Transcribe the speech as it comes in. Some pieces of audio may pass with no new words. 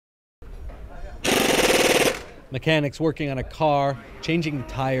Mechanics working on a car, changing the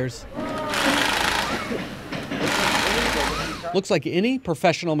tires. Looks like any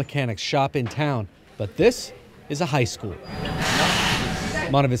professional mechanics shop in town, but this is a high school.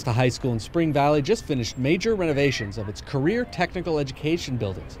 Monte Vista High School in Spring Valley just finished major renovations of its career technical education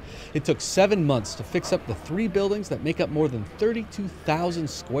buildings. It took 7 months to fix up the 3 buildings that make up more than 32,000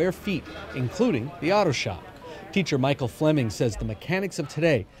 square feet, including the auto shop. Teacher Michael Fleming says the mechanics of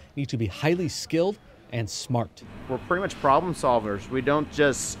today need to be highly skilled and smart. We're pretty much problem solvers. We don't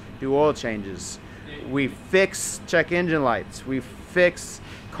just do oil changes. We fix check engine lights. We fix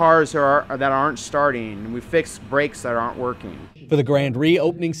cars that aren't starting. We fix brakes that aren't working. For the grand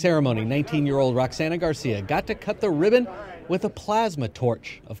reopening ceremony, 19-year-old Roxana Garcia got to cut the ribbon with a plasma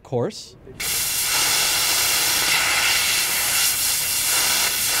torch, of course.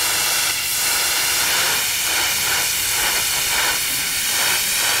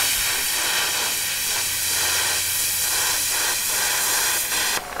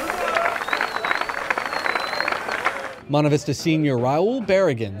 Monte Vista senior Raul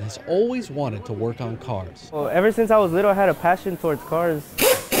Barragan has always wanted to work on cars. Well, ever since I was little, I had a passion towards cars,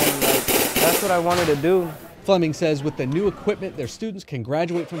 and that's what I wanted to do. Fleming says with the new equipment, their students can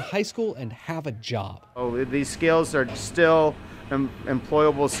graduate from high school and have a job. Oh, these skills are still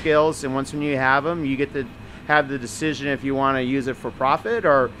employable skills, and once when you have them, you get to have the decision if you want to use it for profit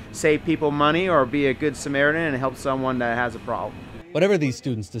or save people money or be a good Samaritan and help someone that has a problem. Whatever these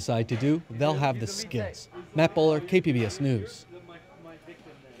students decide to do, they'll have the skills. Matt Bowler, KPBS News.